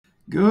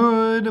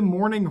Good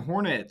morning,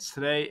 Hornets.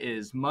 Today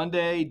is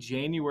Monday,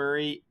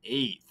 January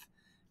 8th.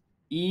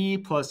 E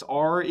plus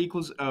R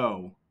equals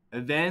O.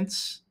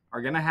 Events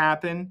are going to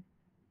happen.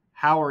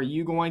 How are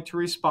you going to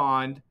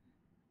respond?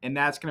 And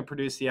that's going to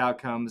produce the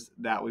outcomes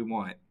that we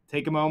want.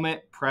 Take a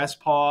moment, press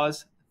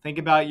pause, think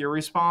about your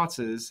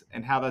responses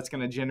and how that's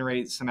going to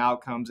generate some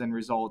outcomes and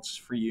results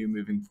for you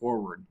moving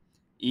forward.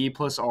 E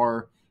plus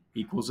R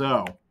equals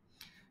O.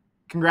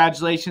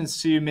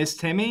 Congratulations to Miss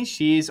Timmy.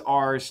 She's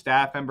our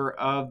staff member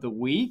of the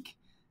week.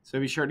 So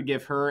be sure to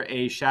give her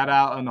a shout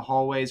out in the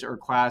hallways or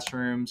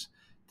classrooms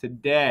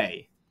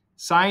today.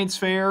 Science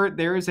fair,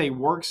 there is a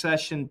work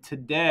session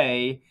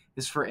today.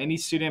 This is for any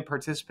student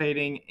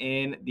participating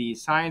in the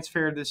science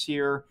fair this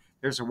year.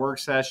 There's a work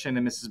session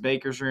in Mrs.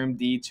 Baker's room,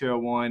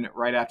 D201,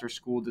 right after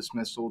school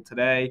dismissal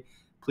today.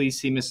 Please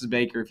see Mrs.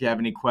 Baker if you have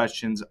any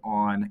questions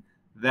on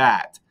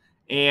that.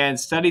 And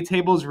study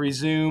tables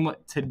resume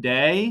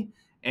today,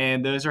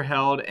 and those are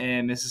held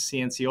in Mrs.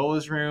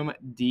 Cianciola's room,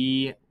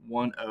 D108.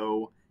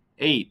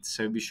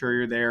 So be sure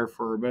you're there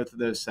for both of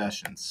those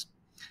sessions.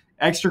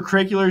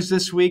 Extracurriculars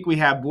this week, we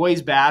have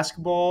boys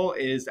basketball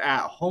is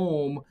at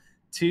home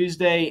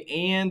Tuesday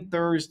and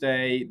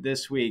Thursday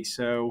this week.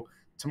 So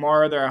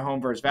tomorrow they're at home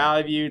versus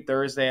Valley View,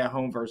 Thursday at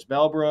home versus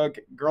Bellbrook.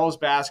 Girls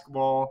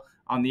basketball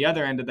on the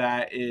other end of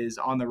that is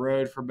on the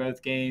road for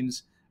both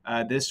games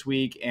this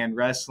week, and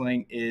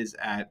wrestling is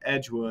at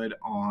Edgewood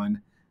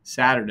on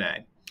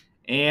Saturday.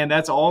 And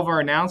that's all of our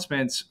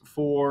announcements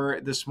for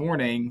this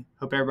morning.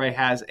 Hope everybody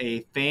has a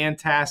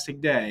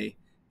fantastic day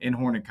in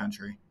Hornet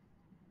Country.